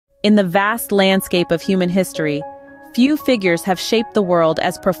In the vast landscape of human history, few figures have shaped the world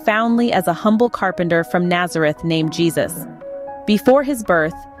as profoundly as a humble carpenter from Nazareth named Jesus. Before his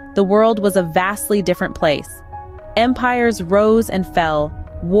birth, the world was a vastly different place. Empires rose and fell,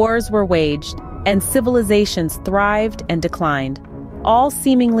 wars were waged, and civilizations thrived and declined, all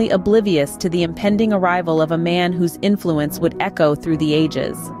seemingly oblivious to the impending arrival of a man whose influence would echo through the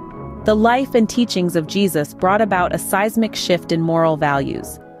ages. The life and teachings of Jesus brought about a seismic shift in moral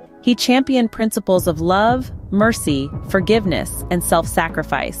values. He championed principles of love, mercy, forgiveness, and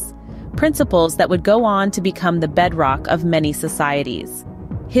self-sacrifice, principles that would go on to become the bedrock of many societies.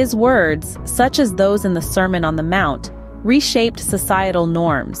 His words, such as those in the Sermon on the Mount, reshaped societal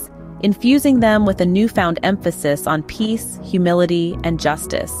norms, infusing them with a newfound emphasis on peace, humility, and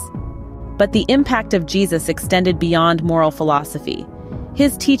justice. But the impact of Jesus extended beyond moral philosophy.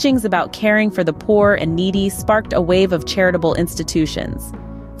 His teachings about caring for the poor and needy sparked a wave of charitable institutions.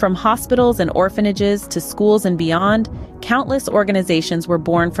 From hospitals and orphanages to schools and beyond, countless organizations were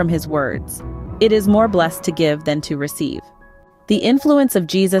born from his words. It is more blessed to give than to receive. The influence of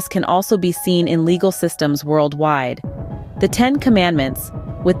Jesus can also be seen in legal systems worldwide. The Ten Commandments,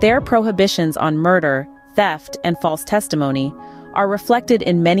 with their prohibitions on murder, theft, and false testimony, are reflected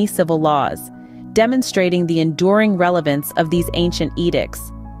in many civil laws, demonstrating the enduring relevance of these ancient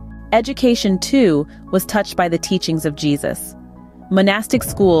edicts. Education, too, was touched by the teachings of Jesus. Monastic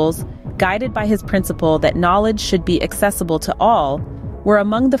schools, guided by his principle that knowledge should be accessible to all, were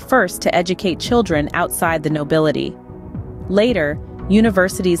among the first to educate children outside the nobility. Later,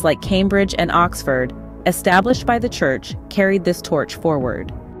 universities like Cambridge and Oxford, established by the Church, carried this torch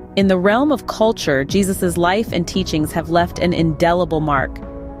forward. In the realm of culture, Jesus' life and teachings have left an indelible mark.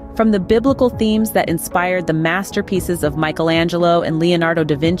 From the biblical themes that inspired the masterpieces of Michelangelo and Leonardo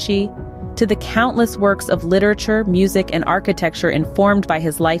da Vinci, to the countless works of literature, music, and architecture informed by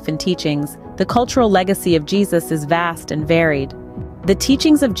his life and teachings, the cultural legacy of Jesus is vast and varied. The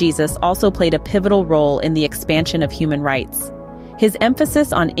teachings of Jesus also played a pivotal role in the expansion of human rights. His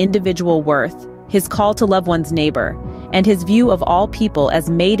emphasis on individual worth, his call to love one's neighbor, and his view of all people as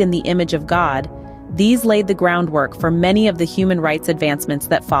made in the image of God, these laid the groundwork for many of the human rights advancements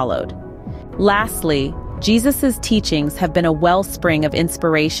that followed. Lastly, Jesus' teachings have been a wellspring of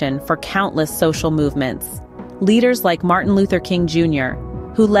inspiration for countless social movements. Leaders like Martin Luther King Jr.,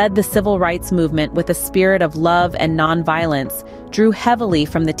 who led the civil rights movement with a spirit of love and nonviolence, drew heavily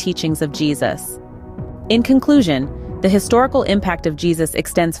from the teachings of Jesus. In conclusion, the historical impact of Jesus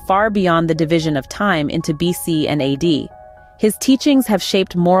extends far beyond the division of time into BC and AD. His teachings have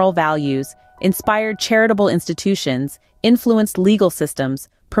shaped moral values, inspired charitable institutions, influenced legal systems,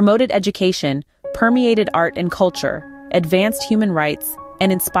 promoted education, permeated art and culture, advanced human rights,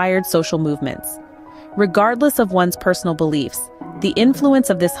 and inspired social movements. Regardless of one's personal beliefs, the influence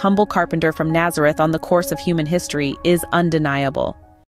of this humble carpenter from Nazareth on the course of human history is undeniable.